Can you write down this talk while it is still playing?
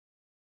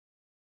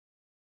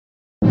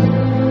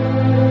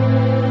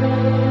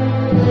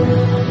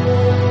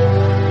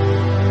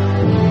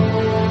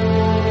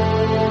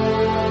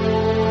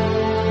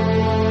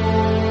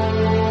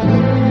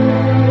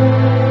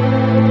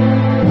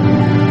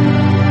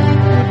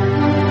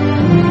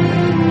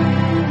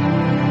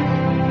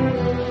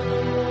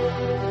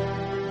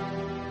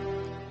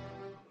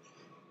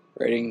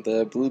making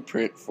the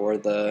blueprint for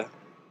the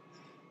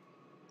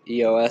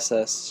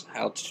EOSS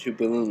altitude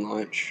balloon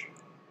launch.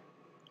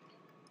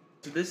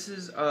 So this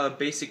is a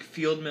basic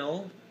field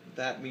mill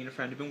that me and a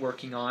friend have been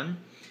working on.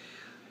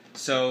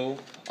 So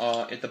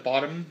at the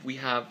bottom we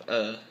have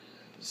a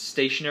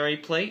stationary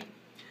plate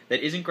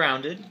that isn't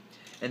grounded,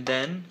 and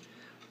then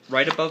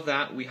right above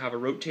that we have a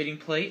rotating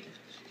plate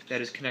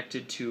that is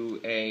connected to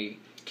a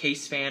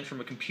case fan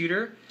from a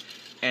computer,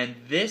 and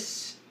the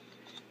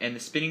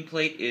spinning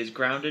plate is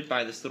grounded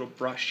by this little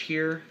brush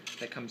here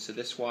that comes to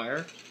this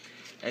wire,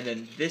 and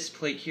then this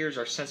plate here is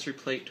our sensory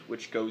plate,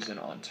 which goes in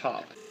on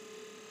top.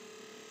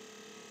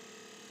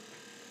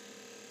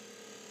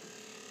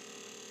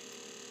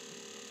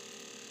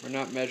 We're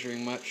not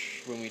measuring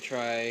much when we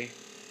try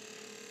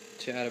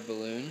to add a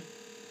balloon.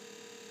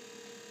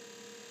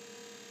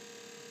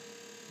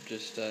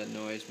 Just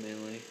noise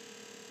mainly.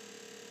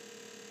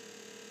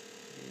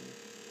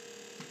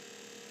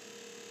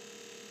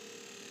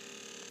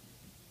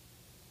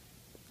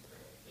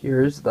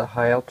 Here's the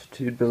high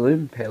altitude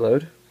balloon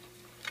payload.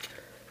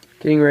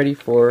 Getting ready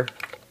for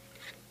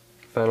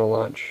final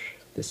launch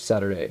this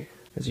Saturday.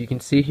 As you can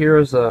see, here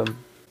is the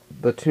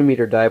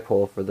 2-meter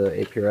dipole for the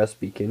APRS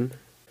beacon,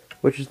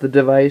 which is the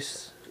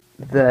device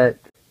that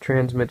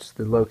transmits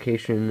the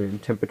location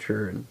and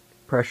temperature and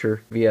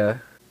pressure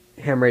via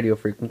ham radio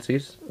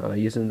frequencies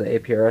using the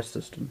APRS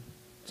system.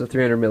 It's a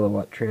 300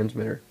 milliwatt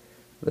transmitter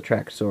with a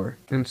track soar.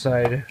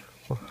 Inside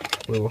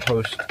we will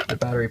host the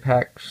battery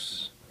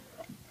packs,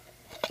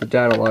 the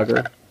data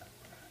logger,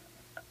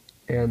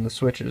 and the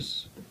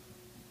switches.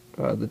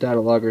 The data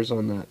logger's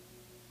on that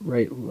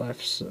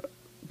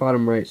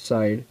bottom right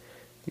side.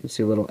 You can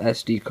see a little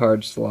SD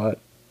card slot,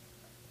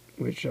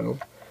 which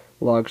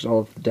logs all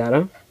of the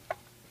data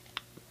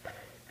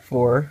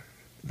for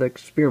the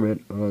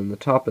experiment on the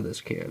top of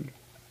this can.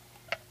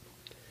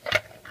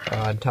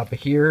 On top of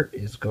here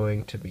is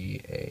going to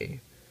be a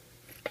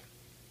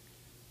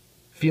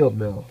field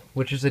mill,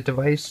 which is a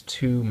device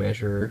to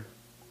measure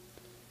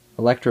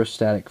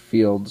electrostatic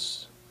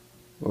fields,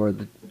 or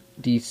the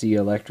DC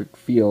electric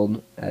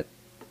field at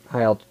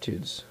high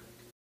altitudes.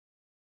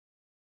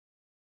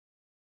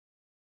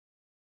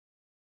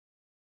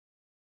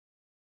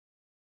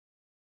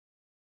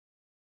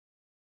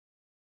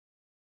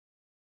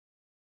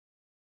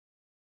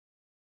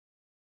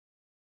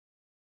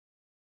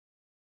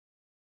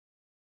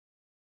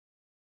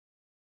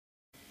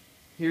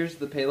 Here's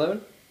the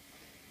payload.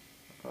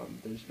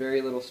 There's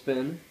very little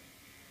spin,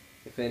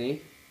 if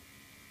any,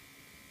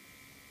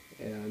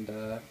 and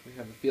we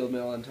have a field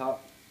mill on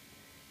top,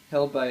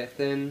 held by a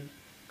thin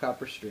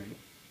copper string.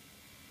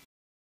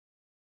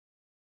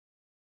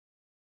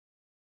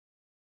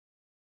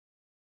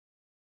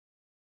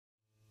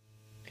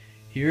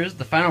 Here's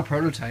the final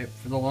prototype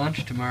for the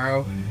launch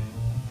tomorrow,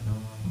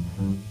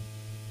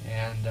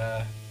 and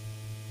our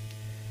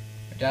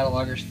data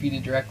loggers feed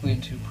it directly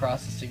into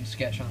processing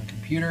sketch on the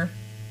computer,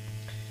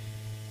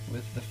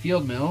 with the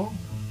field mill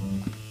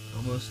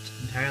almost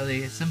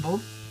entirely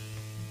assembled.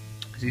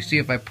 As you see,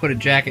 if I put a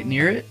jacket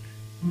near it,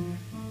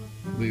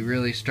 we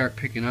really start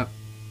picking up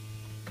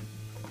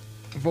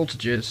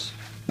voltages.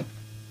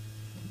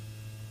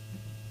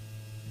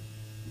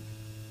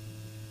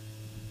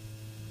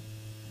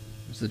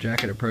 As the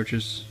jacket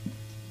approaches.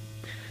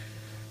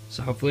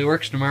 So hopefully it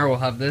works tomorrow. We'll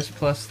have this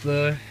plus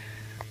the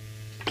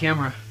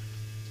camera.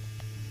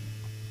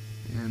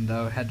 And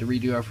had to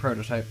redo our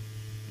prototype.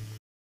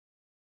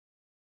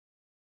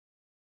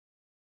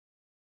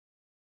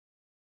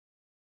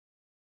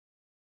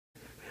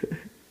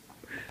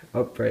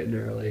 Up bright and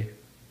early.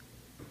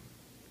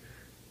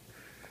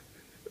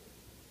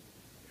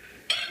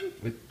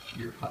 With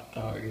your hot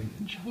dog and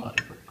enchilada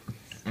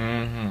breakfast.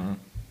 Mm-hmm.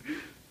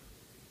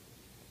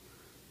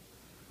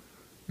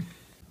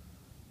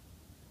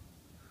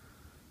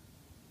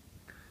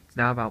 It's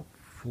now about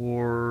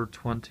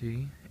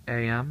 4:20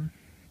 a.m.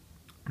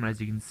 and as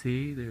you can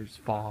see, there's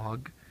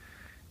fog.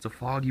 It's a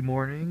foggy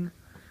morning.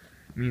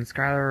 Me and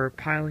Skyler are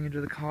piling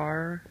into the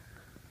car.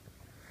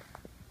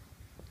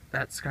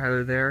 That's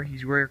Skyler there.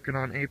 He's working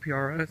on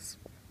APRS,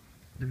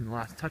 doing the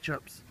last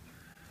touch-ups.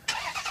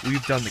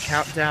 We've done the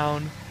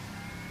countdown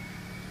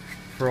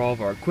for all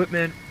of our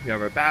equipment. We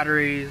have our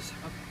batteries,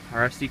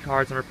 our SD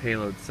cards, and our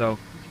payload, so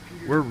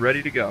we're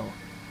ready to go.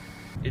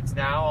 It's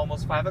now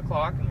almost 5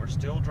 o'clock and we're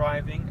still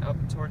driving up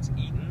towards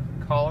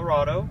Eaton,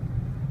 Colorado,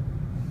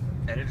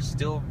 and it is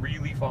still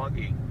really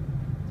foggy.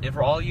 And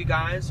for all you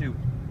guys who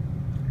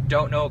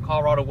don't know what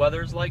Colorado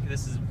weather is like,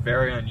 this is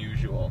very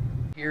unusual.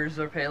 Here's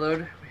our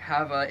payload. We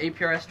have an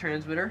APRS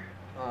transmitter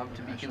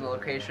to beacon the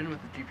location with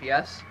the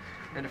GPS,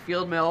 and a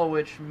field mill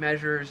which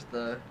measures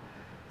the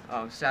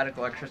static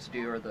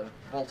electricity, or the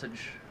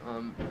voltage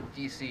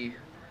DC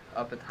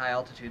up at high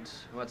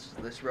altitudes. What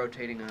this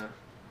rotating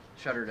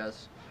shutter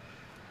does.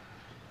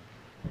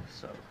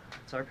 So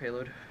that's our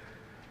payload.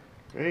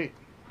 Great.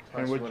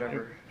 And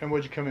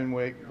what'd you come in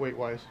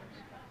weight-wise?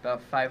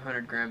 About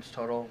 500 grams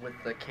total with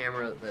the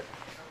camera that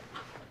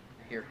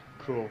here.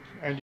 Cool.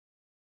 And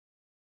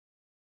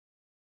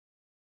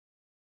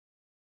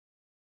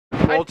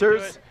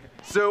Walters,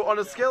 So on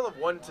a scale of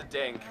 1 to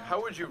dank,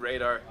 how would you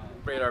rate our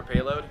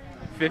payload?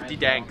 50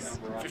 danks.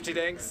 50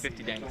 danks?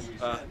 50 danks.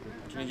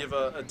 Can you give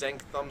a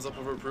dank thumbs up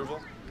of approval?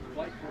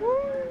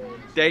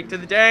 Dank to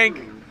the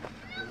dank!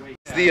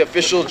 It's the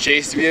official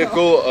chase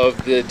vehicle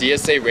of the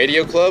DSA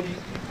Radio Club.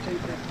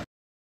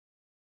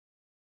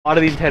 A lot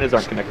of these antennas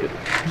aren't connected.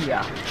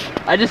 Yeah.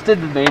 I just did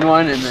the main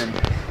one and then,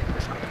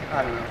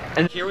 I don't know.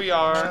 And here we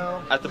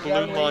are at the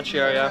balloon launch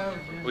area.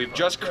 We've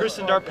just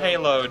christened our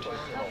payload.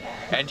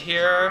 And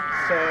here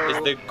is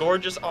the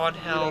gorgeous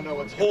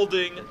Angel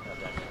holding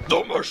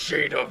the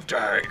machine of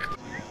dank.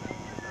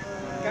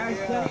 Guys,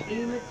 just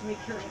aim it to make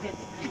sure it hits.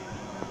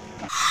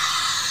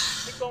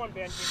 Keep going,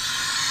 Benji.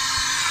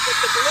 If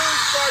the balloon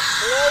starts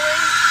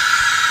blowing,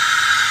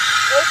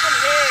 open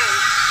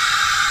hands,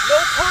 no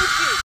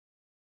punching.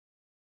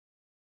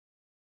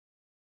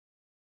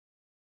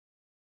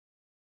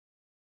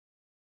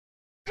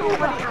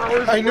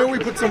 I know we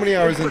put so many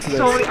hours into this.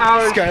 So many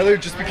hours. Skyler,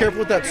 just be careful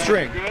with that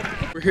string.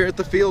 We're here at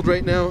the field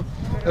right now.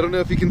 I don't know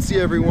if you can see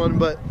everyone,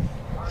 but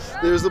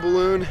there's the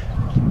balloon.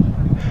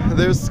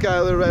 There's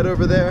Skyler right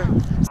over there.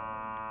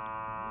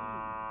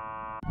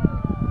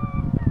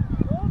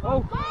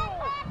 Oh,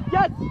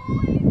 yes!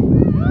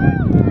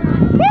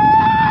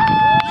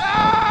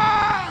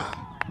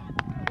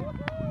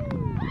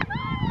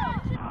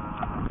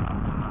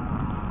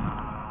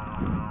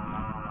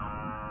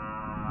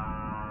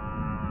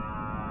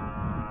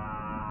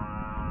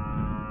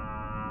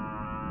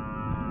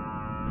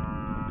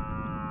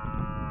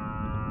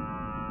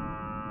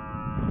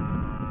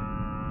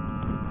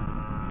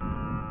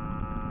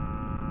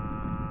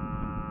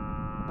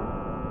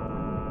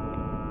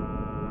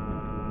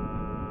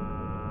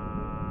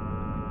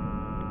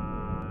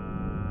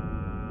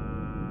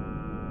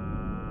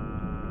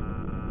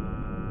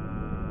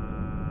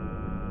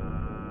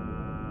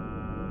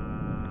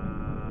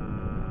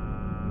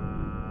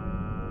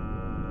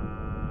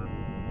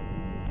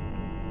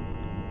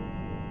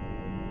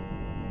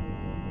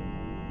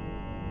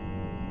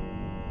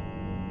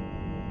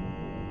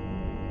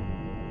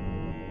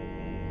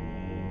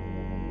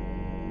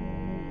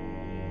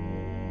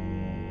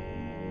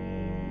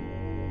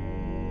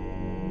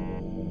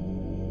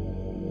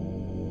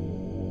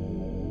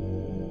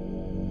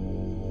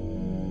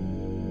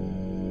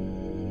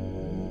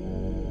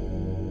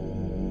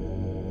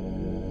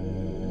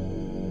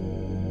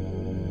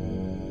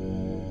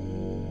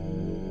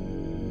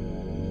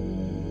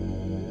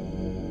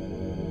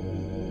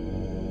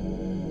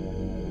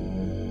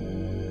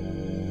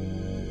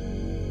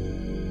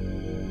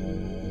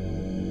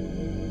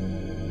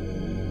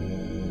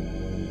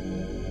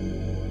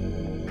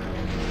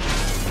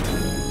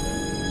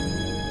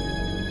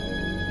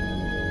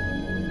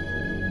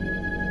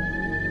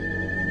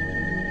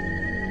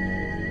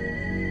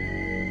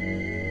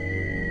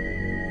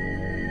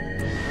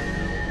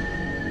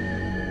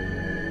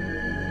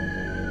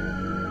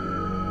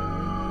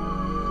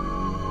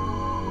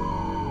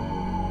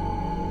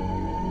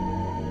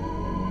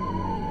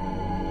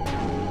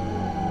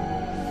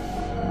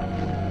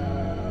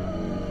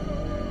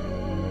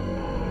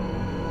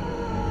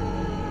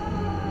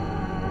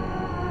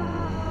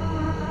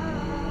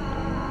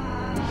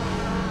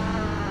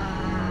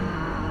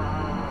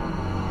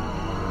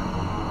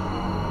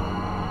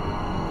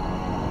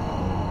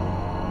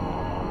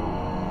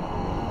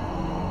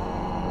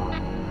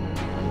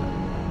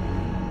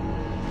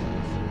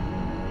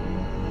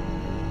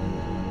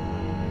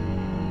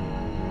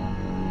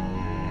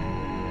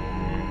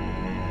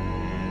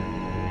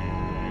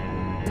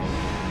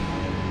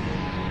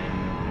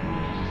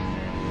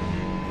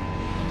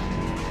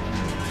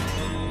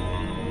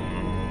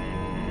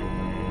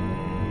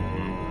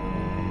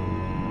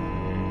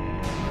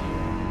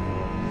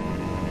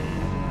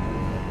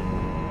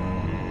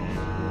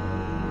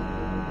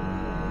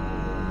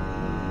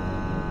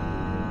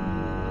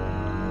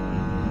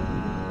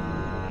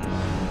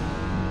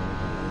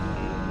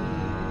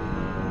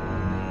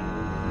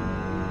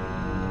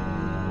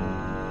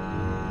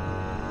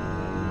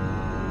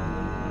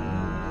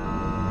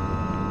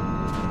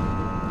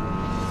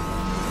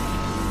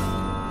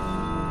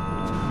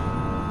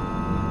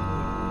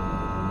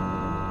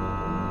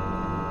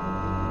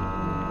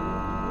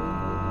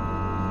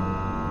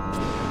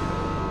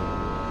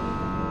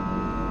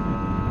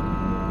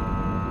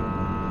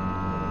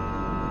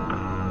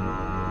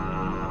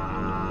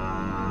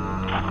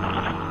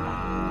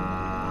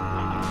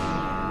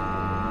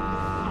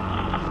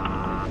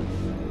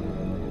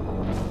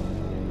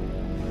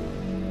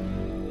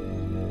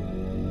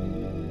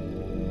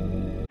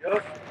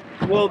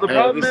 Well, the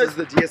problem this is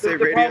the DSA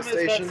radio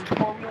station.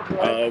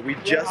 We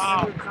just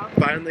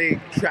finally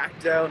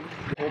tracked down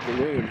the whole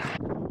balloon.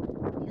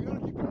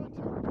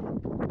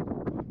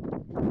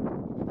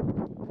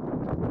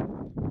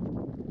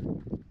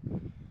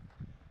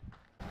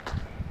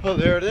 Oh,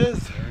 there it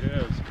is. There it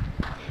is.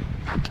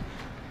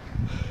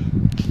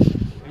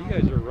 You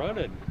guys are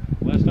running.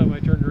 Last time I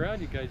turned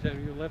around, you guys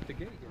haven't even left the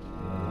gate yet.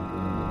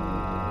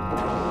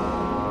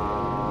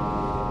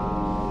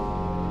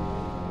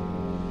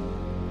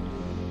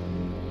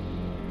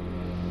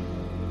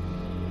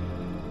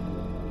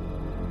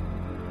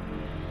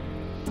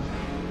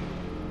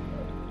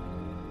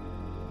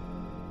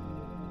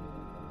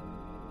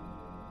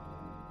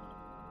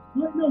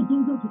 Wait, no,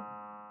 don't touch it.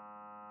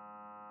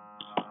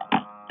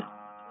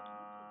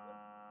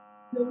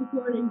 Still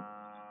recording.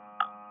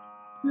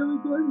 Still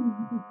recording.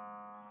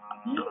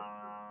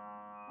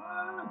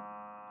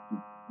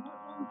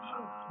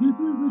 This is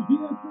the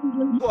DSA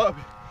radio club.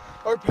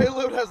 Our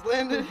payload has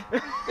landed.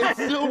 It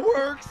still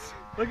works.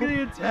 Look at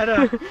the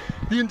antenna.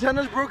 The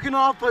antenna's broken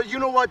off, but you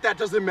know what? That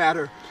doesn't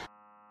matter.